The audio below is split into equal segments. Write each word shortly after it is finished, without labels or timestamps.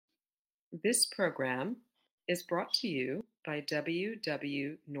This program is brought to you by W.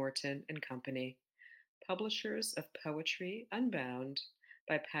 W. Norton and Company, publishers of Poetry Unbound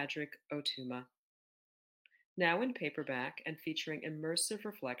by Padraig Ó Tuama. Now in paperback and featuring immersive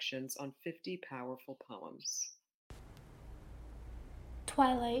reflections on 50 powerful poems.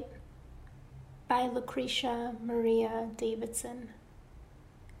 Twilight by Lucretia Maria Davidson.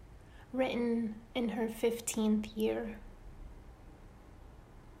 Written in her 15th year.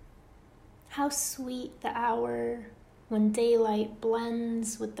 How sweet the hour when daylight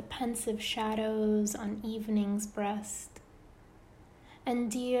blends with the pensive shadows on evening's breast.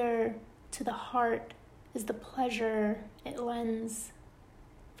 And dear to the heart is the pleasure it lends,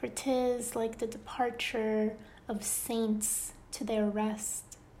 for 'tis like the departure of saints to their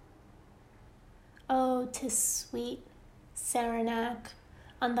rest. Oh, 'tis sweet, Saranac,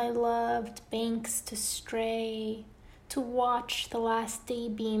 on thy loved banks to stray, to watch the last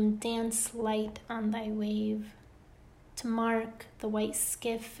daybeam dance light on thy wave, to mark the white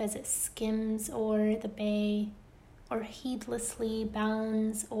skiff as it skims o'er the bay, or heedlessly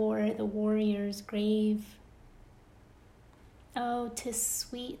bounds o'er the warrior's grave. Oh, 'tis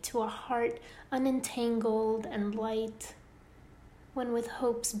sweet to a heart unentangled and light, when with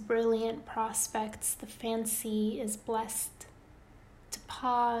hope's brilliant prospects the fancy is blessed, to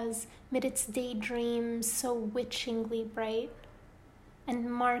pause mid its daydreams so witchingly bright, and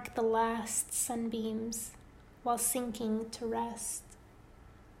mark the last sunbeams while sinking to rest.